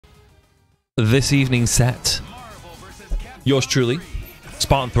this evening's set. Yours truly,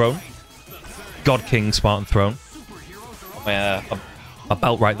 Spartan Throne. God King Spartan Throne. My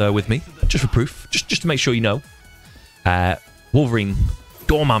belt right there with me, just for proof, just to make sure you know. Wolverine,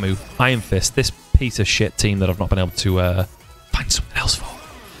 Dormammu, Iron Fist, this piece of shit team that I've not been able to find someone else for.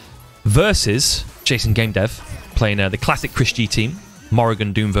 Versus JasonGameDev, playing the classic Chris G team,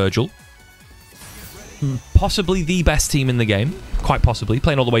 Morrigan, Doom, Virgil. Possibly the best team in the game, quite possibly.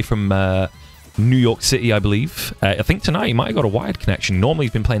 Playing all the way from New York City, I believe. I think tonight he might have got a wired connection. Normally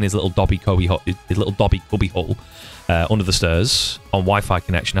he's been playing his little Dobby cubby hole under the stairs on Wi-Fi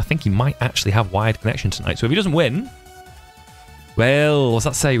connection. I think he might actually have wired connection tonight. So if he doesn't win, well, what does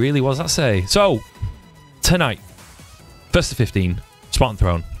that say, really? What does that say? So, tonight, first to 15, Spartan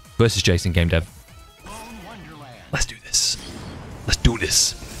Throne versus JasonGameDev. Let's do this. Let's do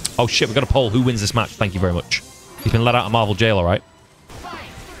this. Oh shit, we've got a poll. Who wins this match? Thank you very much. He's been let out of Marvel jail, alright?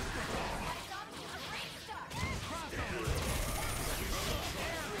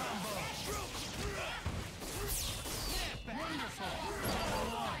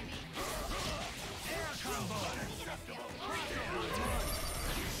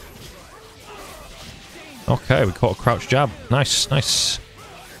 Okay, we caught a crouch jab. Nice, nice.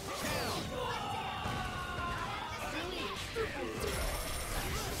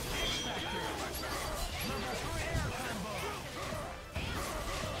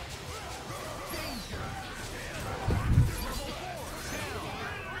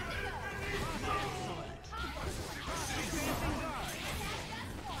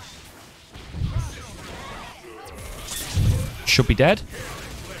 Should be dead.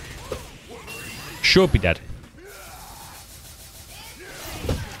 Should be dead.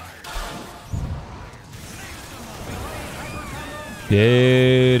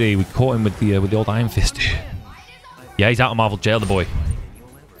 Beauty. We caught him with the old Iron Fist. Yeah, he's out of Marvel jail, the boy.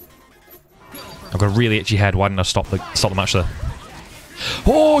 I've got a really itchy head. Why didn't I stop the match there?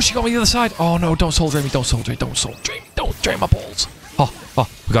 Oh, she got me the other side. Oh no, don't soul drain me, don't soul drain, don't soul drain me, don't drain my balls. Oh,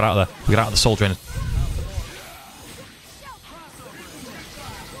 we got out of there. We got out of the soul drain.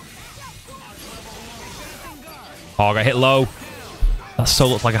 Oh, I got hit low. That so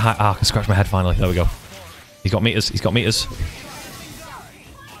looks like a high. Ah, I can scratch my head finally. There we go. He's got meters. He's got meters.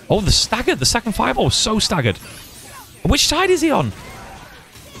 Oh, the staggered. The second fireball was so staggered. Which side is he on?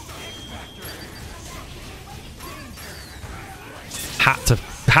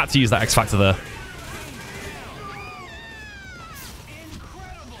 Had to use that X Factor there.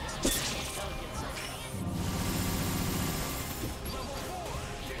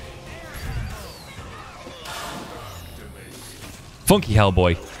 Funky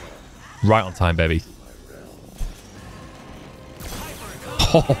Hellboy. Right on time, baby.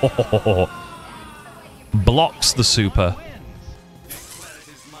 Blocks the super.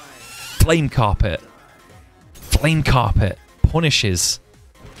 Flame Carpet. Flame Carpet punishes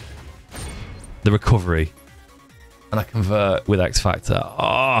the recovery. And I convert with X Factor.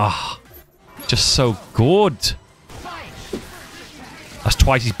 Ah, just so good. That's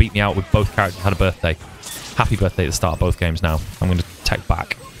twice he's beat me out with both characters had a birthday. Happy birthday at the start of both games now. I'm going to tech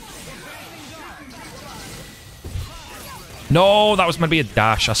back. No, that was meant to be a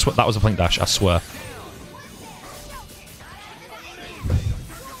dash. I swear that was a blink dash. I swear.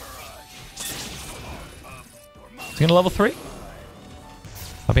 Is he going to level 3?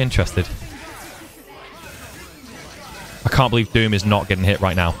 I'd be interested. I can't believe Doom is not getting hit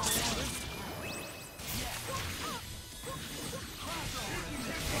right now.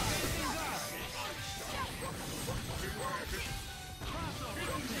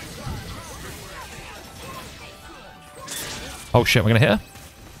 Oh shit, we're gonna hit her?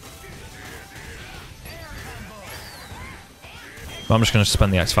 I'm just gonna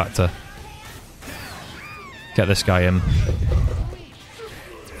spend the X Factor. Get this guy in.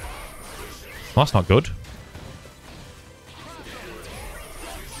 Well, that's not good.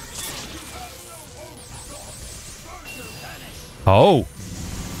 Oh!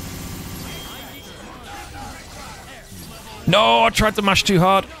 No, I tried to mash too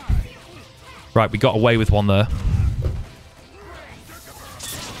hard. Right, we got away with one there.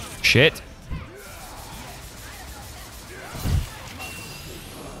 Shit.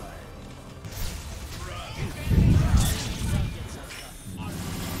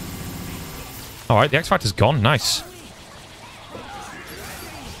 Alright, the X Factor's gone. Nice.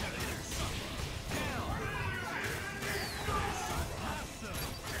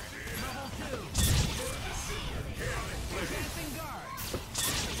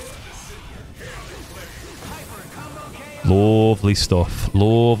 Lovely stuff.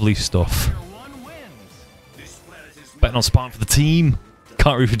 Lovely stuff. Betting on Spartan for the team.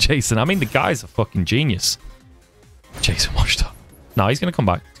 Can't root for Jason. I mean, the guy's a fucking genius. Jason washed up. No, he's going to come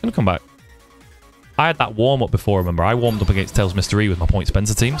back. He's going to come back. I had that warm-up before, remember? I warmed up against Tails Mystery with my Point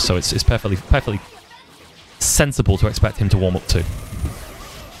Spencer team, so it's perfectly sensible to expect him to warm up too.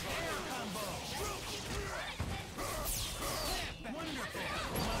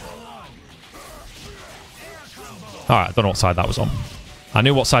 Alright, I don't know what side that was on. I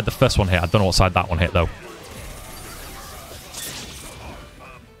knew what side the first one hit. I don't know what side that one hit, though.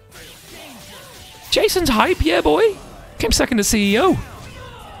 Jason's hype, yeah, boy. Came second to CEO.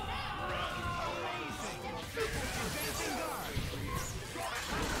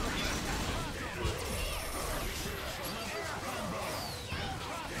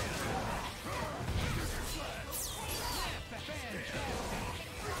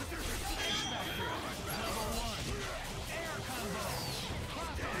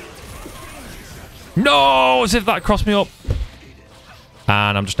 No! As if that crossed me up.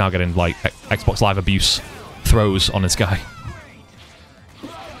 And I'm just now getting, like, Xbox Live abuse throws on this guy.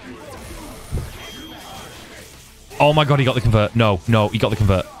 Oh my god, he got the convert. No, he got the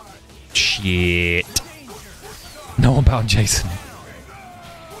convert. Shit. No one bound Jason.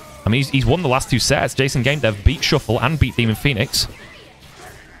 I mean, he's won the last 2 sets. JasonGameDev beat Shuffle and beat Demon Phoenix.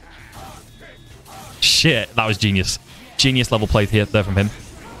 Shit, that was genius. Genius level play here there from him.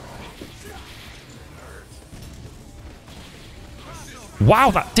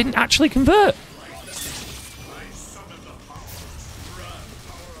 Wow, that didn't actually convert.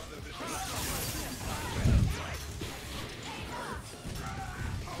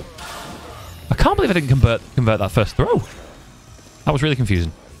 I can't believe I didn't convert that first throw. That was really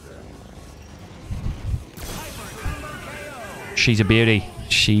confusing. She's a beauty.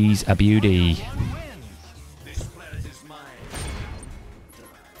 She's a beauty.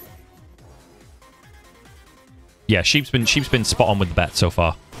 Yeah, Sheep's been spot on with the bet so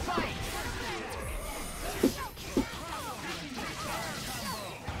far.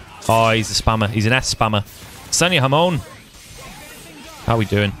 Oh, he's a spammer. He's an S spammer. Senya Hamon. How are we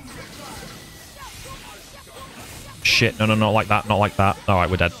doing? Shit, no, not like that, not like that. Alright,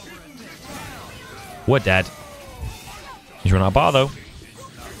 we're dead. We're dead. He's run out of bar, though.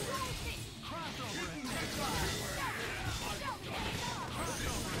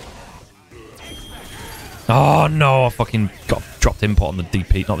 Oh, no, I fucking got dropped input on the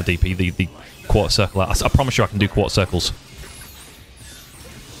DP, not the DP, the quarter circle. I promise you I can do quarter circles.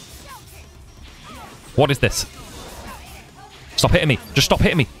 What is this? Stop hitting me. Just stop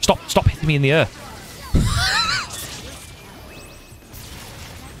hitting me. Stop hitting me in the air.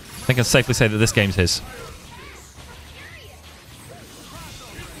 I think I can safely say that this game's his.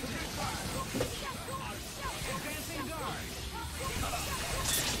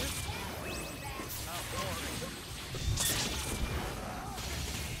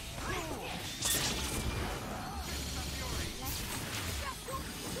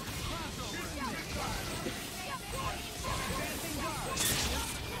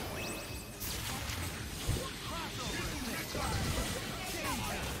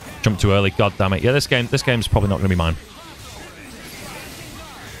 Jump too early, god damn it. Yeah, this game's probably not going to be mine.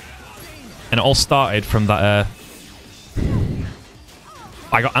 And it all started from that,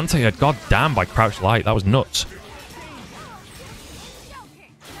 I got anti-aired, god damn, by Crouch Light. That was nuts.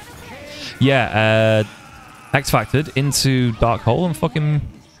 Yeah, X-Factored into Dark Hole and fucking...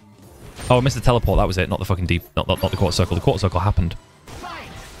 Oh, I missed the teleport, that was it. Not the fucking deep... Not the quarter circle. The quarter circle happened.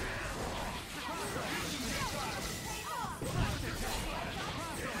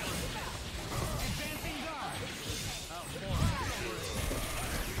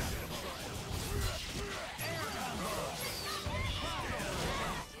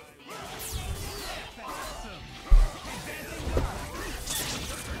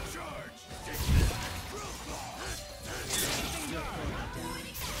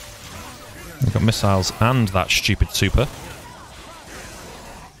 We've got missiles and that stupid super.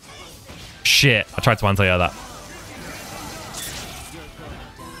 Shit, I tried to anti-air that.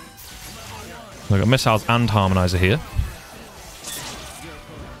 We've got missiles and harmonizer here.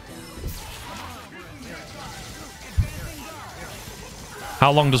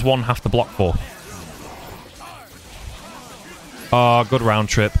 How long does one have to block for? Oh, good round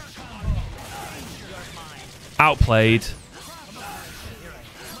trip. Outplayed.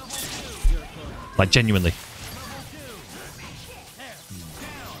 Like, genuinely.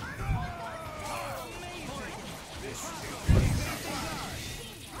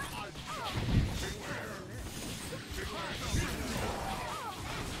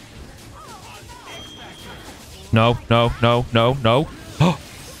 No.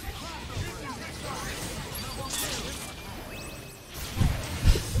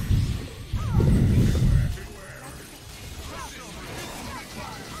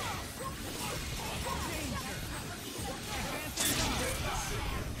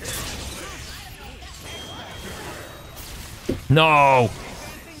 No!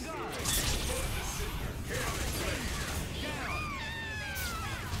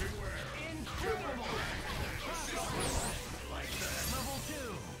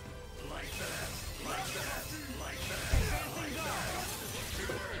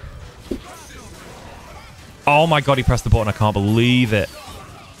 Oh my god, he pressed the button. I can't believe it.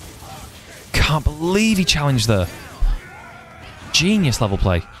 Can't believe he challenged there. Genius level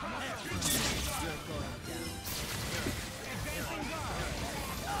play.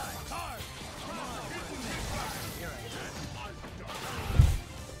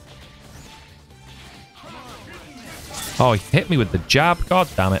 Oh, he hit me with the jab. God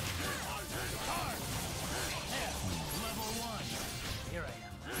damn it.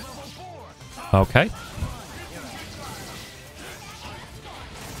 Okay.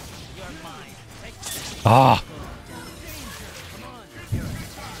 Ah. Do you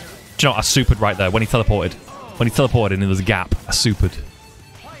know what? I supered right there when he teleported. When he teleported and there was a gap, I supered.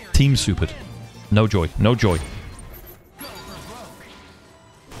 Team supered. No joy. No joy.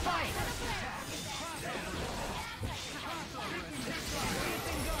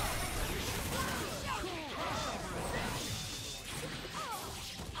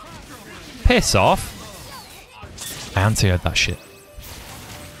 Piss off. I anti-heard that shit.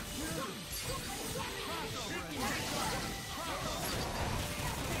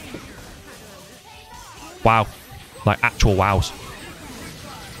 Wow. Like actual wows.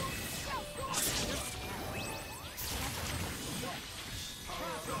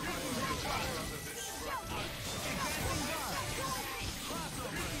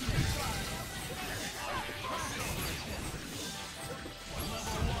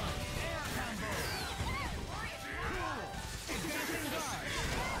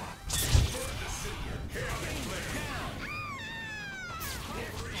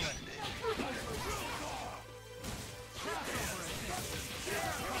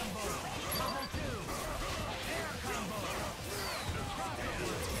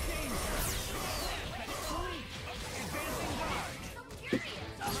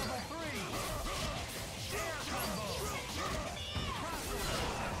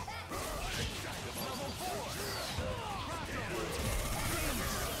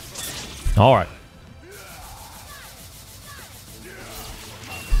 All right.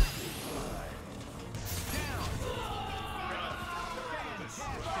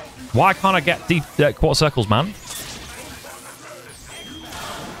 Why can't I get deep quarter circles, man?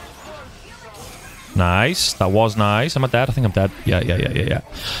 Nice. That was nice. Am I dead? I think I'm dead. Yeah.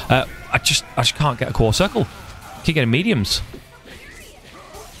 I just can't get a quarter circle. Keep getting mediums.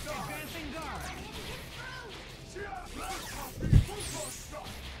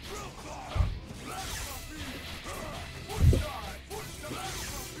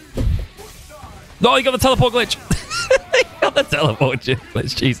 No, you got the teleport glitch. You got the teleport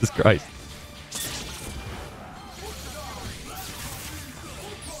glitch. Jesus Christ.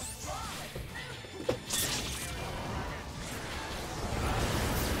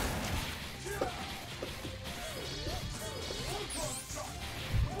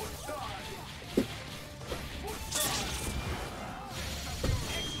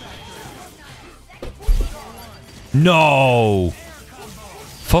 No.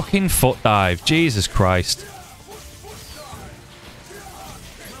 Fucking foot dive. Jesus Christ.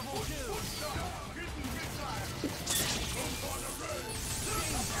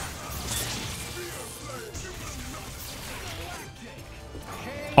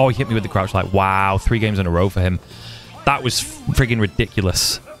 Oh, he hit me with the crouch like, wow, 3 games in a row for him. That was friggin'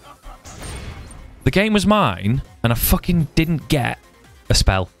 ridiculous. The game was mine, and I fucking didn't get a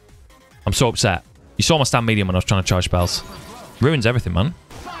spell. I'm so upset. You saw my stand medium when I was trying to charge spells. Ruins everything, man.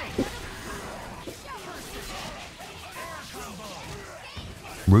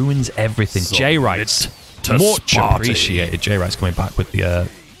 Ruins everything. So J-Rights. Much appreciated. J-Rights coming back with the...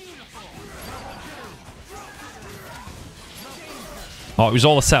 Oh, it was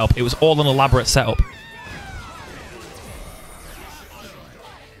all a setup. It was all an elaborate setup.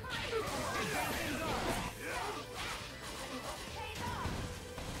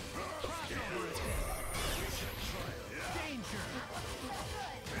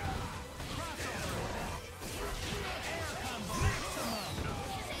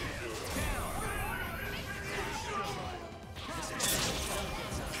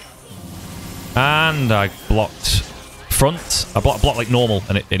 And I blocked front. I blocked like normal,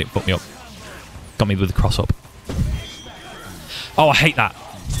 and it fucked me up. Got me with the cross up. Oh, I hate that.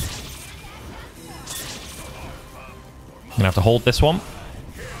 I'm gonna have to hold this one.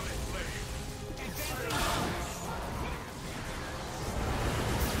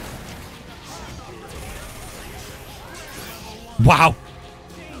 Wow.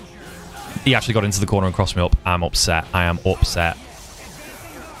 He actually got into the corner and crossed me up. I'm upset. I am upset.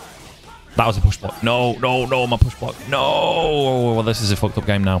 That was a push block. No, no, no, my push block. No. Well, this is a fucked up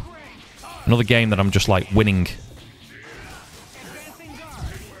game now. Another game that I'm just like winning.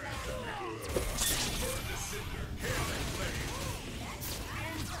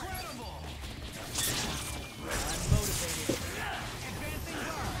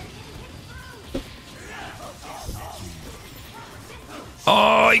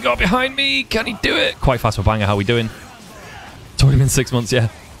 Oh, he got behind me. Can he do it? Quite fast for banger. How are we doing? It's already been 6 months, yeah.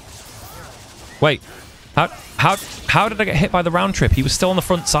 Wait. How did I get hit by the round trip? He was still on the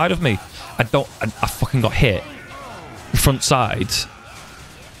front side of me. I fucking got hit. Front side.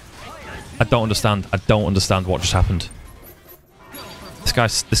 I don't understand. I don't understand what just happened. This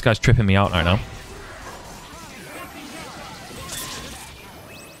guy's tripping me out right now.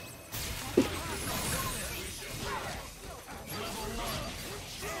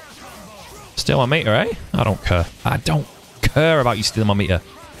 Steal my meter, eh? I don't care. I don't care about you stealing my meter.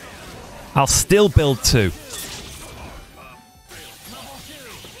 I'll still build 2.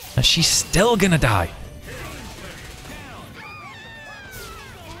 And she's still gonna die.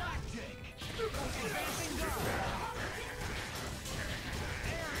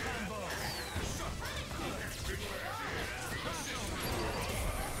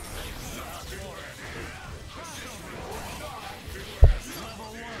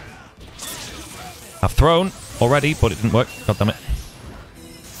 I've thrown already, but it didn't work. God damn it.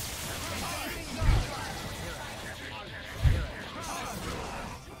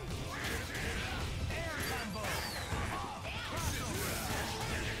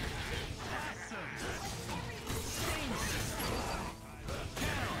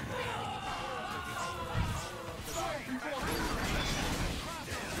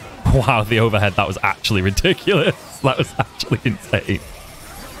 Wow, the overhead, that was actually ridiculous. That was actually insane.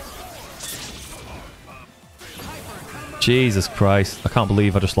 Jesus Christ. I can't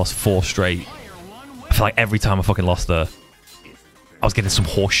believe I just lost 4 straight. I feel like every time I fucking lost there, I was getting some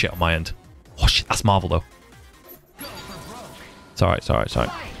horse shit on my end. Oh shit, that's Marvel though. It's alright, it's alright, it's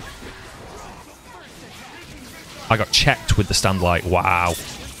alright. I got checked with the stand light. Wow.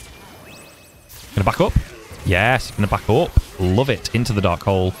 Gonna back up? Yes, gonna back up. Love it. Into the dark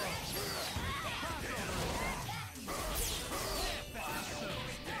hole.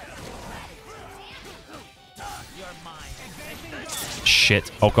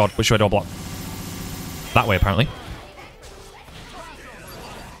 Shit. Oh god, which way do I block? That way, apparently.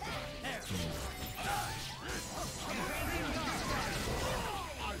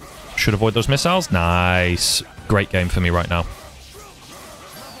 Should avoid those missiles. Nice. Great game for me right now.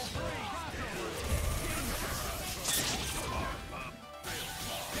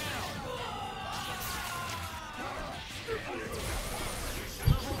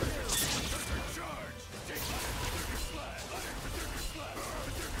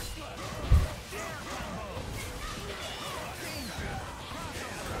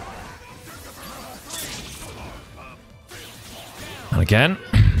 And again.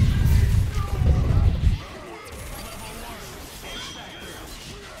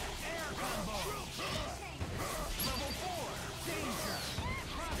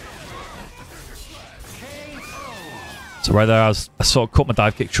 So right there, I sort of cut my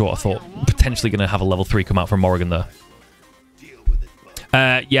dive kick short. I thought potentially going to have a level 3 come out from Morrigan there.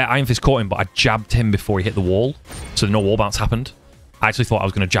 Yeah, UMvC caught him, but I jabbed him before he hit the wall. So no wall bounce happened. I actually thought I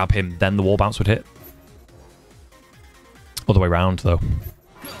was going to jab him, then the wall bounce would hit. Other way around, though.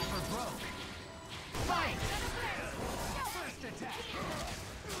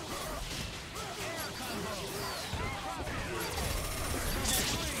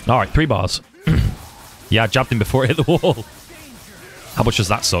 Alright, 3 bars. Yeah, I jabbed him before it hit the wall. How much does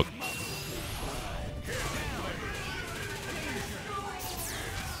that suck?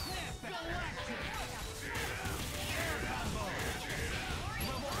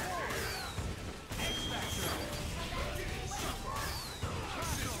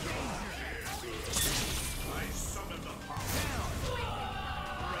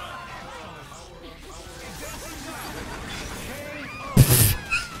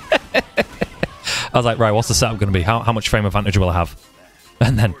 I was like, right, what's the setup going to be? How much frame advantage will I have?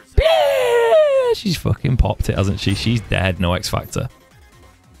 And then, she's fucking popped it, hasn't she? She's dead, no X Factor.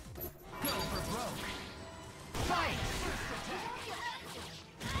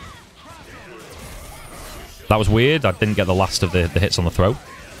 That was weird. I didn't get the last of the hits on the throw.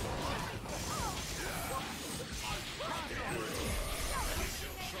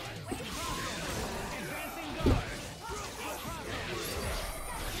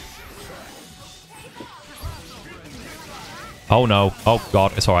 Oh no. Oh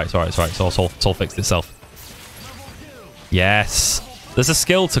god. It's alright, it's alright, it's alright. It's all fixed itself. Yes. There's a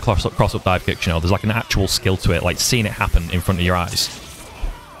skill to cross-up dive kicks, you know. There's like an actual skill to it, like seeing it happen in front of your eyes.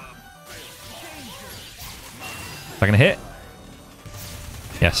 Is that gonna hit?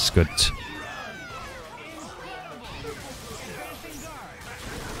 Yes, good.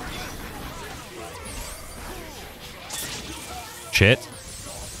 Shit.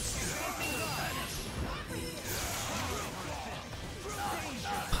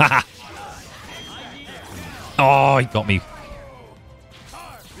 Haha. Oh, he got me.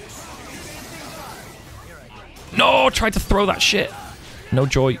 No, tried to throw that shit. No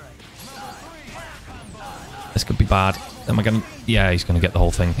joy. This could be bad. Am I gonna? Yeah, he's gonna get the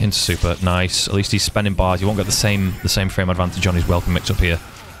whole thing into super. Nice. At least he's spending bars. You won't get the same frame advantage on his welcome mix up here.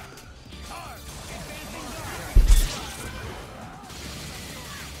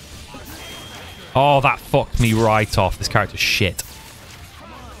 Oh, that fucked me right off. This character's shit.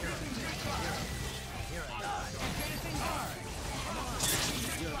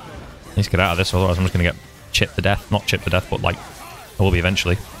 I need to get out of this, otherwise I'm just going to get chipped to death. Not chipped to death, but like, I will be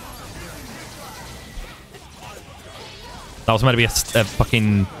eventually. That was meant to be a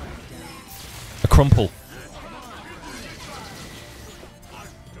fucking... a crumple.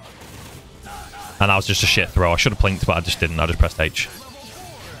 And that was just a shit throw. I should have blinked, but I just didn't. I just pressed H.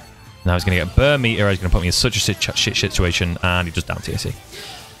 Now he's going to get burn meter. He's going to put me in such a shit situation, and he just down TSC.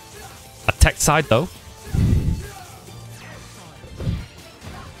 A tech side, though.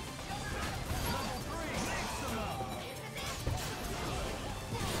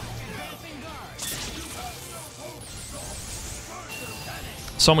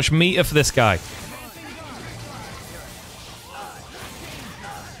 So much meter for this guy.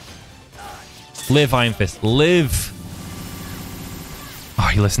 Live, Iron Fist. Live. Oh,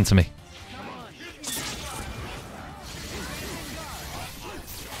 he listened to me.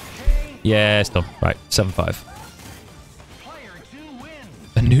 Yeah, it's done. Right, 7-5.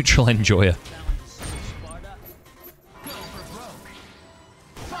 A neutral enjoyer.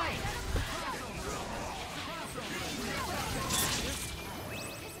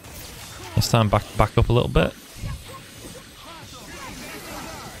 This time back up a little bit.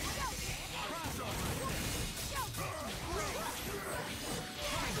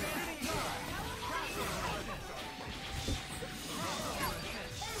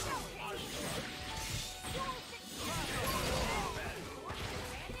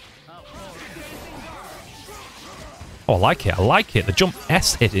 Oh, I like it. I like it. The jump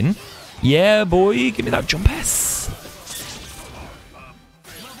S hitting. Yeah, boy. Give me that jump S.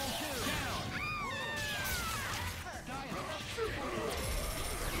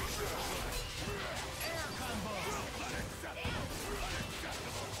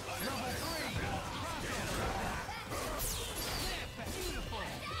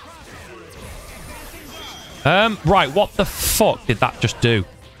 Right, what the fuck did that just do?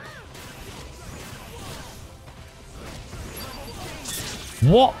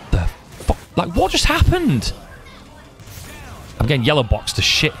 What the fuck? Like, what just happened? I'm getting yellow boxed to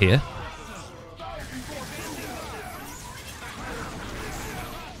shit here.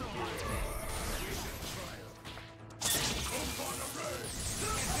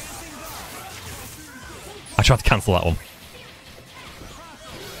 I tried to cancel that one.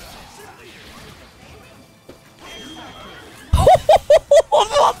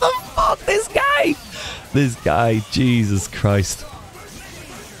 What the fuck? This guy, Jesus Christ.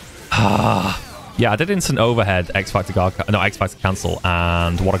 Yeah, I did instant overhead X Factor guard, no, X Factor cancel,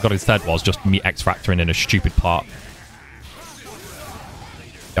 and what I got instead was just me X Factoring in a stupid part.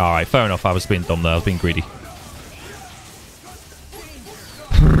 Alright, fair enough. I was being dumb there. I was being greedy.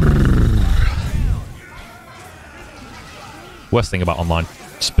 Worst thing about online,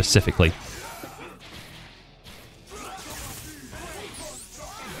 specifically.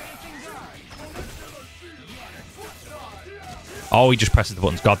 Oh, he just presses the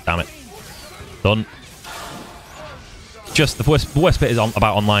buttons. God damn it. Done. Just the worst bit is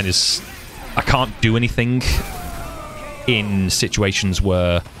about online is I can't do anything in situations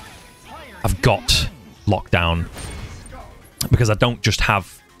where I've got lockdown because I don't just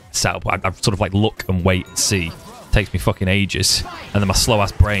have setup. I sort of like look and wait and see. It takes me fucking ages, and then my slow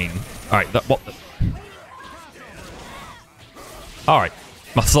ass brain. All right, what? All right.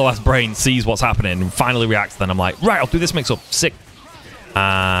 My slow-ass brain sees what's happening and finally reacts. Then I'm like, right, I'll do this mix-up. Sick.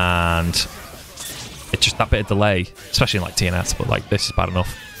 And it's just that bit of delay, especially in like TNS, but like this is bad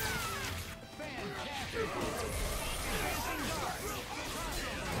enough.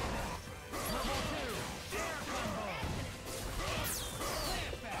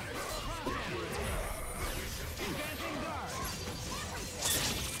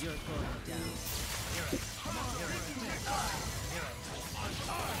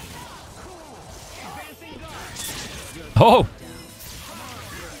 Oh!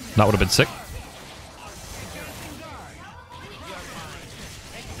 That would have been sick.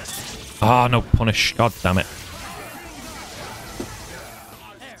 Ah, oh, no punish. God damn it.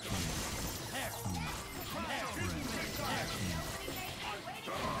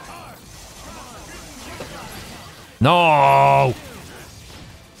 No!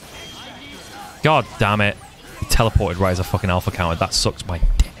 God damn it. He teleported right as a fucking alpha counter. That sucks my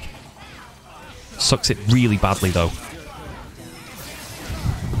dick. Sucks it really badly, though.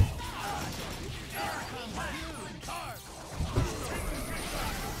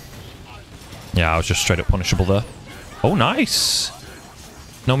 Yeah, I was just straight up punishable there. Oh, nice.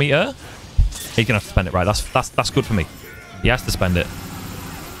 No meter. He's gonna have to spend it, right? That's good for me. He has to spend it.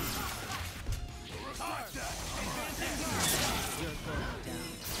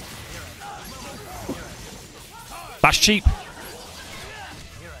 That's cheap.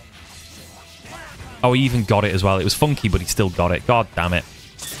 Oh, he even got it as well. It was funky, but he still got it. God damn it.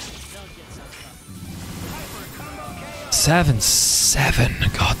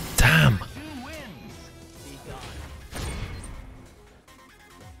 7-7. God damn.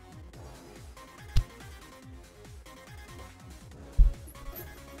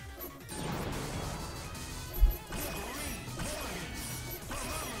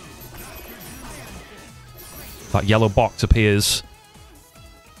 That yellow box appears.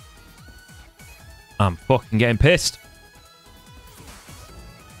 I'm fucking getting pissed.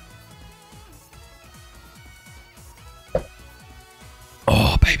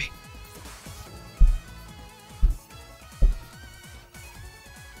 Oh, baby.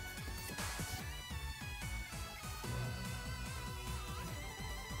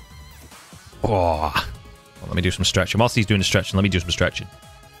 Oh. Well, let me do some stretching. Whilst he's doing the stretching, let me do some stretching.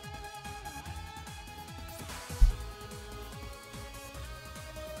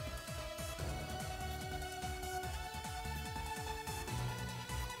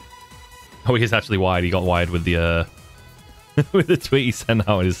 Oh, he's actually wired. He got wired with the with the tweet he sent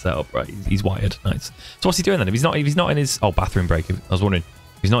out in his setup. Right, he's wired. Nice. So what's he doing then? If he's not in his bathroom break. I was wondering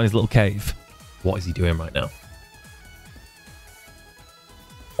if he's not in his little cave. What is he doing right now?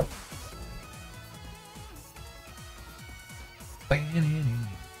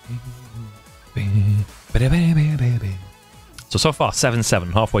 So far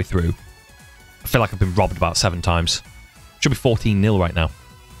 7-7, halfway through. I feel like I've been robbed about 7 times. Should be 14-0 right now.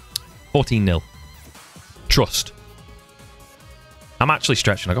 14-0. Trust. I'm actually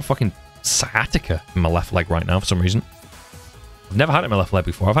stretching. I got fucking sciatica in my left leg right now for some reason. I've never had it in my left leg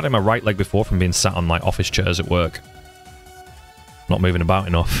before. I've had it in my right leg before from being sat on like office chairs at work. Not moving about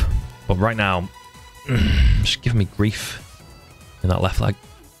enough. But right now, just giving me grief in that left leg.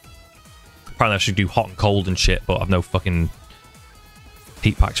 Apparently I should do hot and cold and shit, but I've no fucking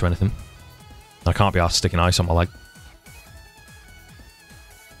heat packs or anything. I can't be arsed sticking ice on my leg.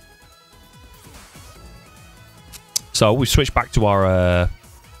 So we switched back to our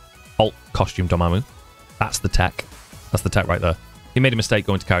alt costume Dormammu. That's the tech. That's the tech right there. He made a mistake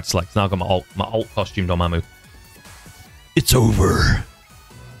going to character select. Now I've got my alt costume Dormammu. It's over.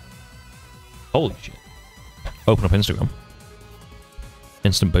 Holy shit. Open up Instagram.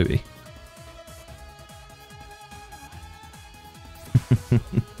 Instant booty.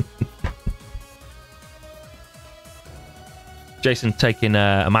 Jason taking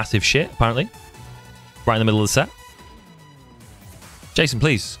a massive shit, apparently. Right in the middle of the set. Jason,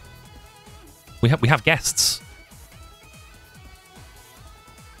 please. We have guests.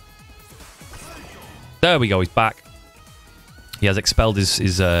 There we go. He's back. He has expelled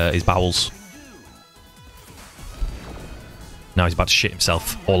his bowels. Now he's about to shit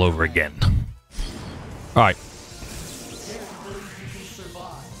himself all over again. All right.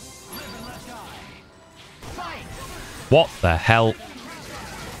 What the hell?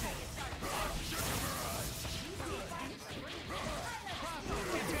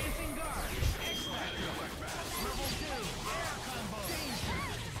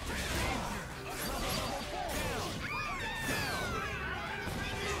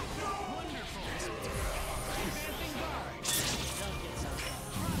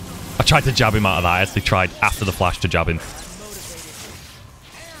 I tried to jab him out of that. I actually tried after the flash to jab him.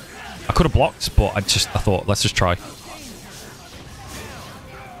 I could have blocked, but I thought, let's just try.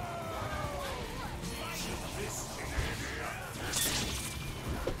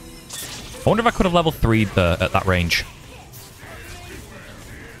 I wonder if I could have level 3'd at that range.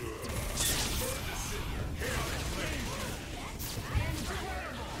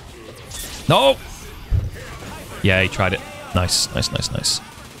 No! Yeah, he tried it. Nice, nice, nice, nice.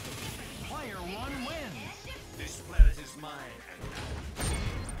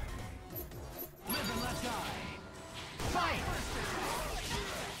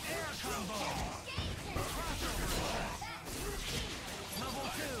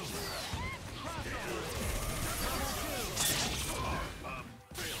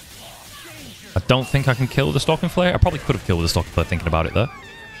 I don't think I can kill with the Stalking Flare. I probably could have killed with the Stalking Flare thinking about it, though.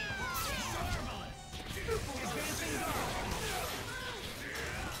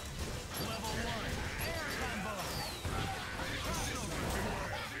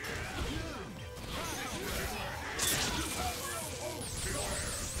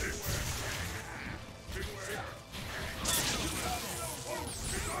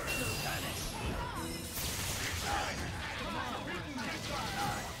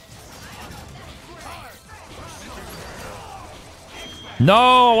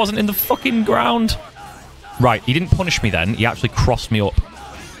 No, I wasn't in the fucking ground. Right, he didn't punish me then. He actually crossed me up. I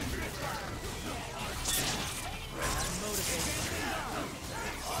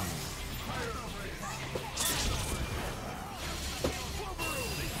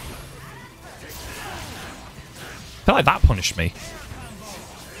feel like that punished me.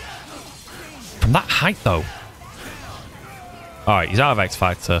 From that height, though. Alright, he's out of X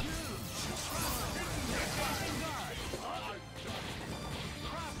Factor.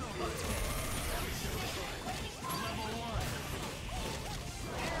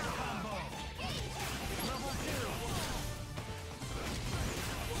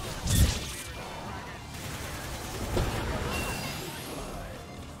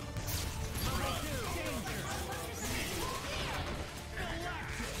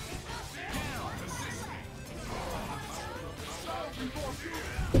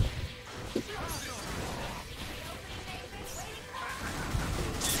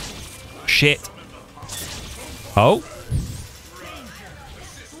 Shit. Oh.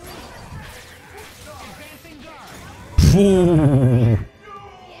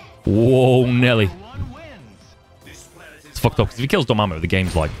 Whoa, Nelly. It's fucked up, because if he kills Dormammu, the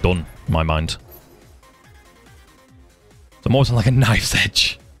game's, like, done, in my mind. So I'm always on, like, a knife's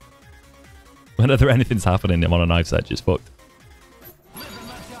edge. Whenever anything's happening, I'm on a knife's edge. It's fucked.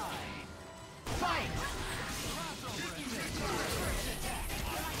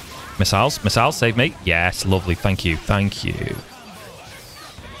 Missiles, missiles, save me. Yes, lovely. Thank you, thank you.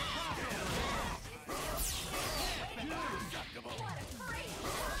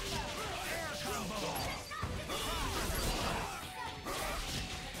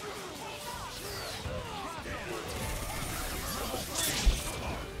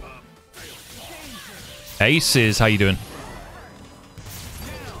 Aces, how you doing?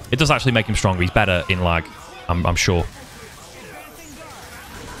 It does actually make him stronger. He's better in lag, I'm sure.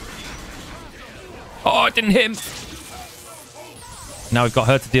 Oh, it didn't hit him. Now we've got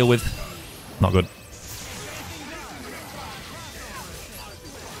her to deal with. Not good.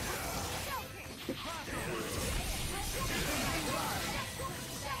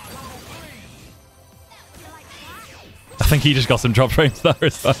 I think he just got some drop frames there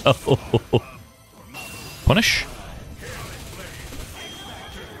as well. Punish.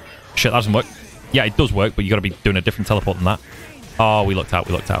 Shit, that doesn't work. Yeah, it does work, but you got to be doing a different teleport than that. Oh, we looked out,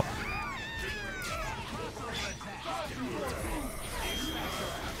 we looked out.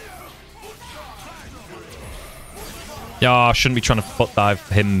 Yeah, I shouldn't be trying to foot dive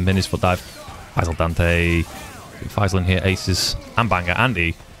him in his foot dive. Faisal Dante. Faisal in here, aces. And Banger.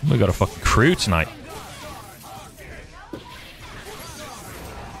 Andy. We got a fucking crew tonight.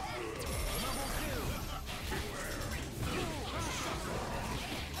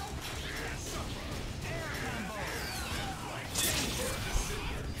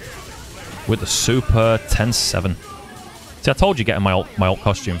 With the super 10-7. See, I told you getting my alt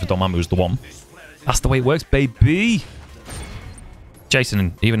costume for Dormammu was the one. That's the way it works, baby.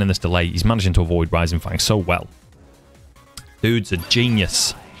 Jason, even in this delay, he's managing to avoid Rising Fang so well. Dude's a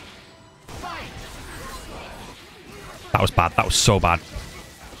genius. That was bad. That was so bad.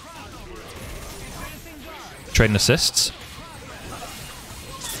 Trading assists.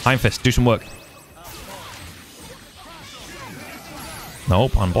 Iron Fist, do some work.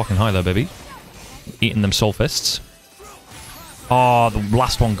 Nope, I'm blocking high there, baby. Eating them Soul Fists. Oh, the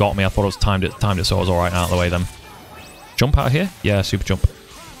last one got me. I thought it was timed it, so I was alright out of the way then. Jump out of here? Yeah, super jump.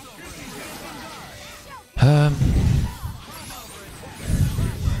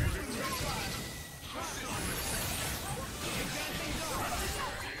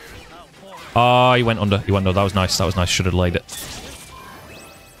 Oh, he went under. He went under. That was nice. That was nice. Should have laid it.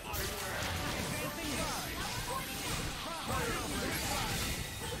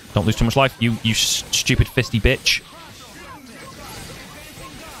 Don't lose too much life. You stupid fisty bitch.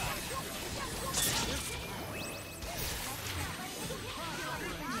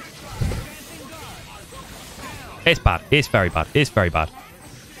 It's bad. It's very bad. It's very bad.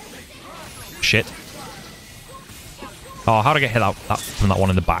 Shit. Oh, how did I get hit that from that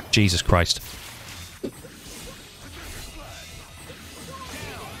one in the back? Jesus Christ.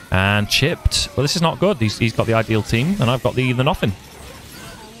 And chipped. Well, this is not good. He's got the ideal team, and I've got the nothing.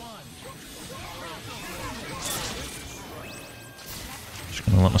 Just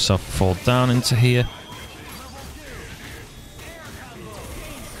going to let myself fall down into here.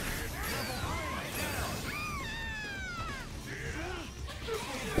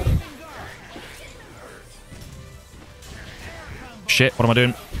 Shit, what am I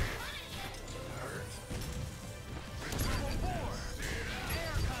doing?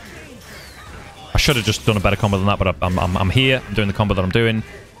 I should have just done a better combo than that, but I'm here. I'm doing the combo that I'm doing.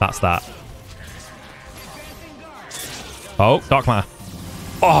 That's that. Oh, Dark Matter.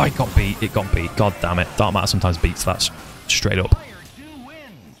 Oh, it got beat. It got beat. God damn it. Dark Matter sometimes beats that straight up.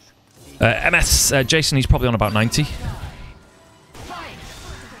 MS, Jason, he's probably on about 90.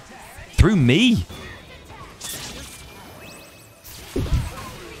 Through me.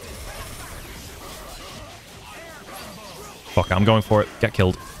 Fuck it, I'm going for it. Get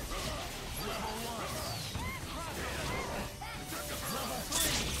killed.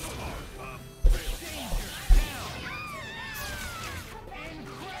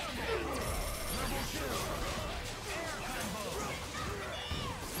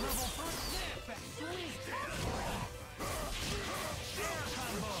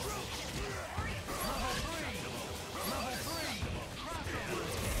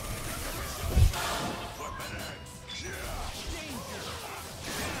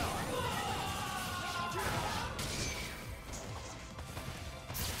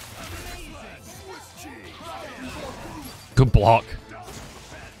 Good block.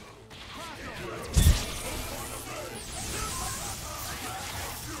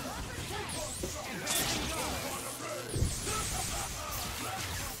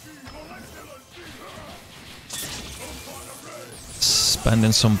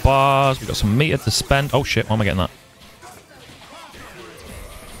 Spending some bars. We've got some meter to spend. Oh shit, why am I getting that?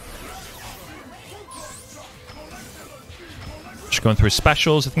 Just going through his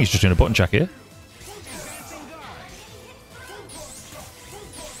specials. I think he's just doing a button check here.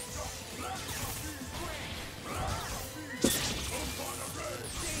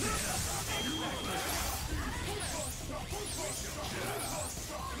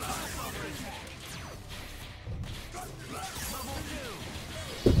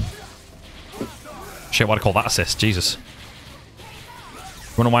 Shit, why'd I call that assist? Jesus.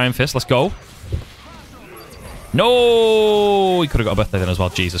 Run away in fist, let's go. No! He could have got a birthday then as well.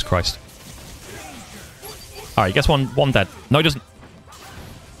 Jesus Christ. Alright, he gets one dead. No, he doesn't.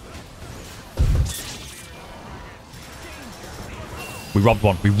 We robbed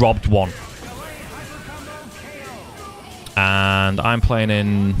one. We robbed one. And I'm playing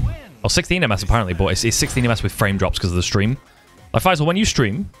in... Well, 16 MS apparently, but it's 16 MS with frame drops because of the stream. Like, Faisal, when you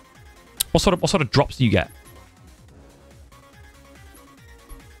stream... What sort of drops do you get?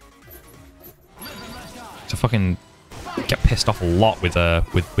 To fucking get pissed off a lot with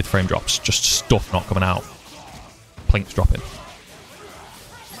frame drops. Just stuff not coming out. Plinks dropping.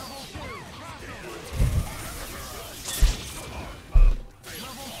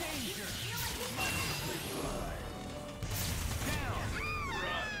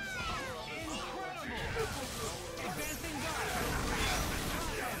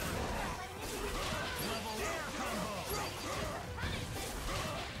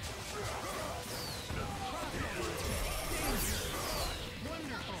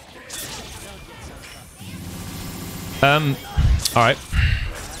 Alright.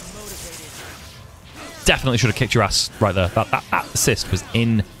 Definitely should have kicked your ass right there. That assist was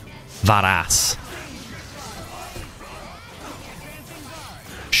in that ass.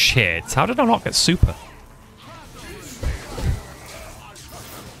 Shit. How did I not get super?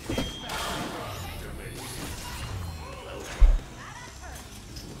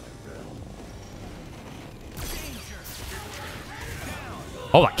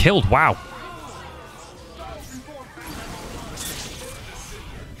 Oh, that killed. Wow.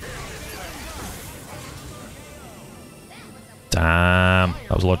 Damn,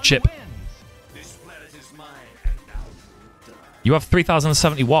 that was a lot of chip. You have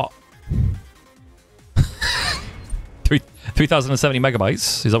 3070 what? 3070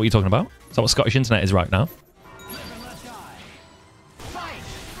 megabytes? Is that what you're talking about? Is that what Scottish internet is right now?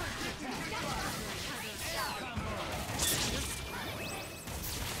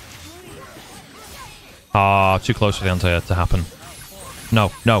 Ah, too close for the anti-air to happen.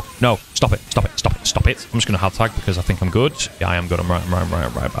 No, no, no. Stop it, stop it, stop it, stop it. I'm just going to hard tag because I think I'm good. Yeah, I am good. I'm right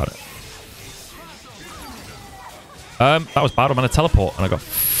about it. That was bad. I'm on a teleport and I got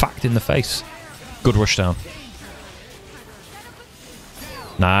fucked in the face. Good rush down.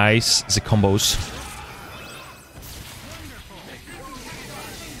 Nice. The combos.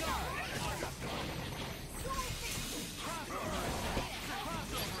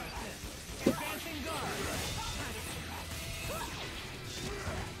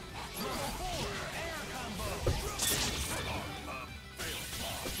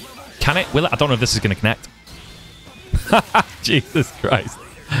 Can it? Will it? I don't know if this is going to connect. Jesus Christ.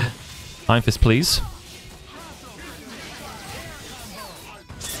 Iron Fist, please.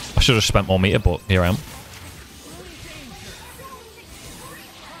 I should have spent more meter, but here I am.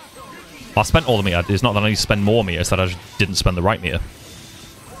 I spent all the meter. It's not that I need to spend more meter, it's that I just didn't spend the right meter.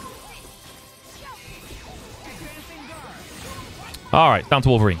 Alright, down to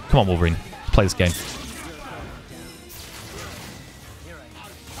Wolverine. Come on, Wolverine. Let's play this game.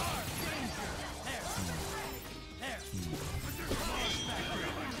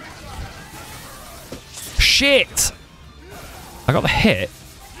 Shit! I got the hit.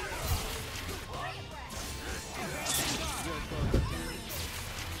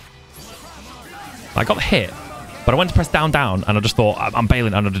 I got the hit, but I went to press down, and I just thought, I'm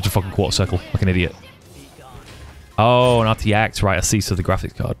bailing, and I did a fucking quarter circle, like an idiot. Oh, an RTX, right, I see, so the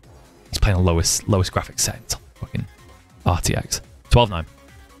graphics card. He's playing on lowest graphics setting. Fucking RTX. 12.9.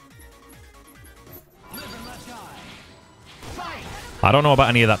 I don't know about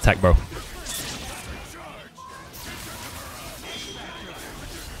any of that tech, bro.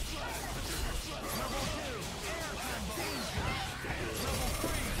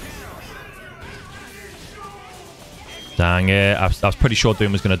 Dang it. I was pretty sure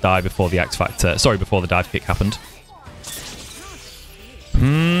Doom was going to die before the X Factor. Sorry, before the dive kick happened.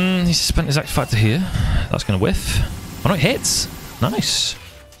 He's spent his X Factor here. That's going to whiff. Oh no, it hits. Nice.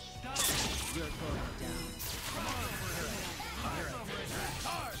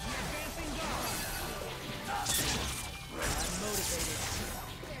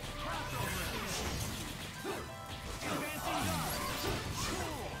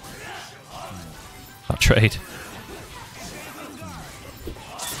 That trade.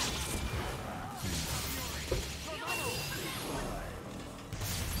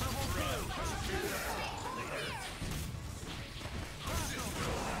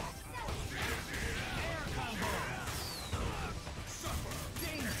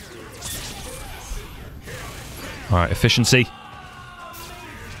 Alright, efficiency.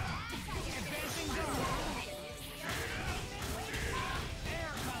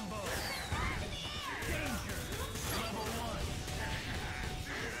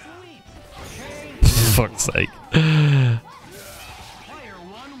 For fuck's sake.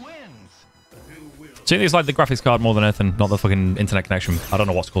 Seeing it's like the graphics card more than anything, not the fucking internet connection. I don't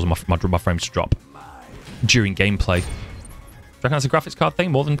know what's causing my frames to drop during gameplay. Do you reckon that's a graphics card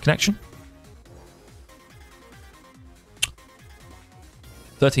thing more than connection?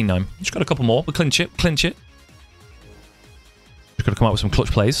 13-9. Just got a couple more. We'll clinch it. Clinch it. Just got to come up with some clutch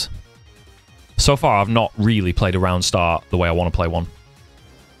plays. So far, I've not really played a round start the way I want to play one.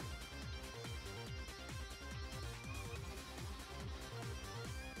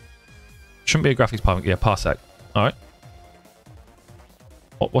 Shouldn't be a graphics part. Yeah, parsec. All right.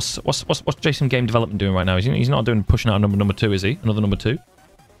 What's Jason Game Development doing right now? He's not doing pushing out a number 2, is he? Another number 2.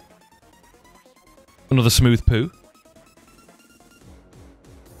 Another smooth poo.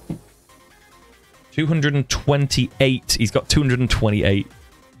 228. He's got 228.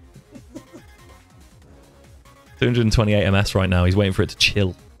 228 MS right now. He's waiting for it to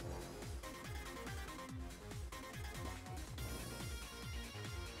chill.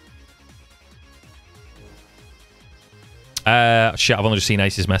 Shit, I've only just seen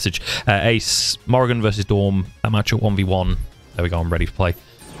Ace's message. Ace, Morrigan versus Dorm. That match at 1v1. There we go, I'm ready to play.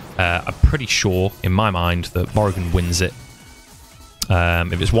 I'm pretty sure, in my mind, that Morrigan wins it.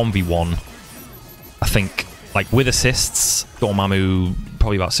 If it's 1v1, I think, like, with assists, Dormammu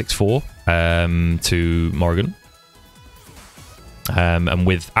probably about 6-4 to Morrigan. And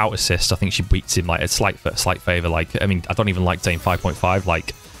without assists, I think she beats him, like, a slight favour. Like, I mean, I don't even like saying 5.5.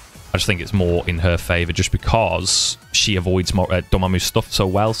 Like, I just think it's more in her favour just because she avoids Dormammu's stuff so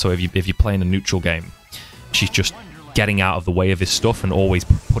well. So if you're playing a neutral game, she's just getting out of the way of his stuff and always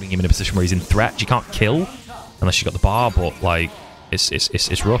putting him in a position where he's in threat. She can't kill unless she got the bar, but, like,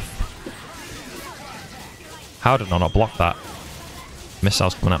 it's rough. How did I not block that?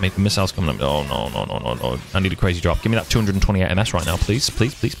 Missiles coming at me. Missiles coming at me. Oh, no. I need a crazy drop. Give me that 228 MS right now, please.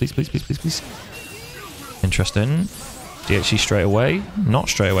 Please. Interesting. DHC straight away. Not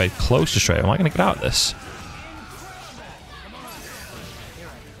straight away. Close to straight away. Am I going to get out of this?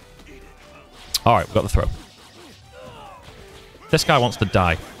 Alright, we've got the throw. This guy wants to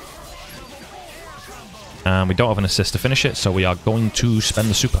die. And we don't have an assist to finish it, so we are going to spend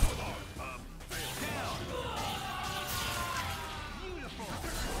the super.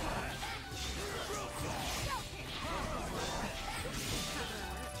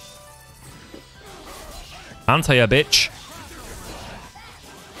 Anti-ya, bitch.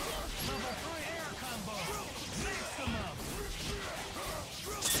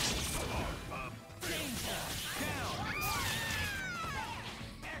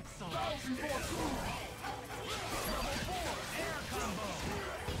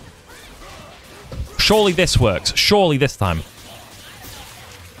 Surely this works. Surely this time.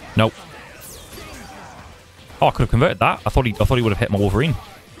 Nope. Oh, I could have converted that. I thought he would have hit my Wolverine.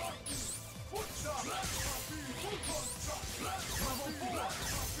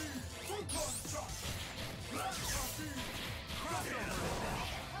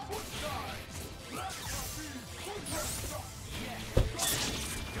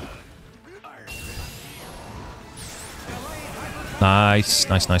 Nice.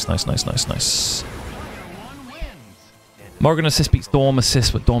 Morgan assist beats Dorm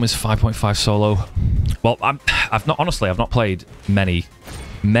assist, but Dorm is 5.5 solo. Well, I've not played many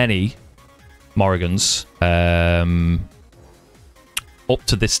Morgans up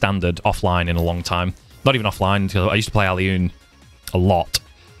to this standard offline in a long time. Not even offline, because I used to play Aliun a lot,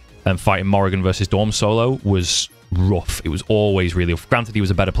 and fighting Morgan versus Dorm solo was rough. It was always really rough. Granted, he was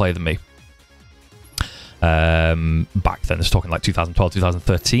a better player than me. Back then, it's talking like 2012,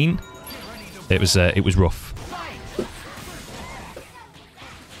 2013. It was rough.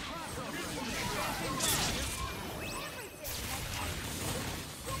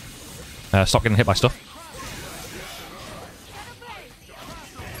 Stop getting hit by stuff.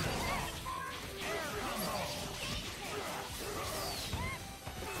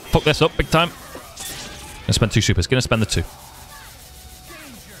 Fuck this up big time. Gonna spend 2 supers. Gonna spend the 2.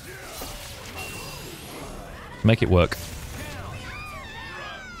 Make it work.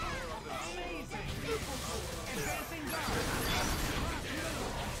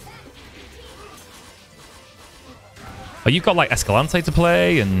 Oh, you've got like Escalante to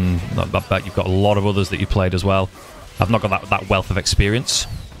play, and I bet you've got a lot of others that you played as well. I've not got that wealth of experience.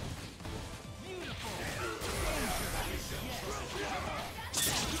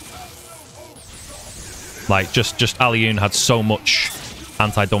 Like, just Aliun had so much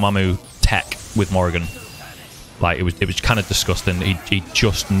anti-Dormammu tech with Morrigan. Like, it was kind of disgusting. He'd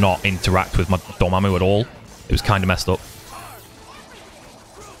just not interact with my Dormammu at all. It was kind of messed up.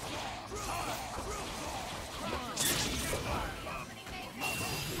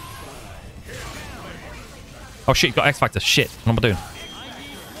 Oh shit, you got X Factor. Shit, what am I doing?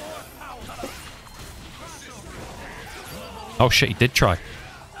 Oh shit, he did try.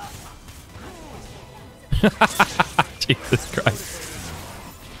 Jesus Christ.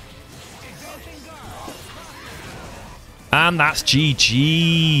 And that's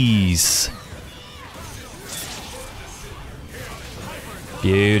GG's.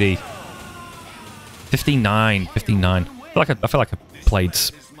 Beauty. 59. I feel like I played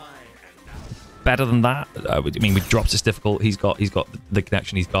better than that. I mean, we dropped his difficult. He's got the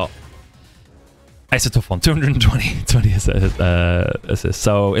connection. He's got. It's a tough one. 220 assists.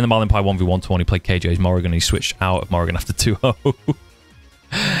 So in the Marlin Pie 1v1 he played KJ's Morrigan. He switched out of Morrigan after 2-0.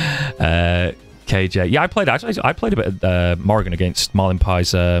 KJ. Yeah, I played a bit of Morrigan against Marlin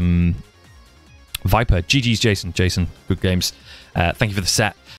Pie's Viper. GG's Jason. Good games. Thank you for the set.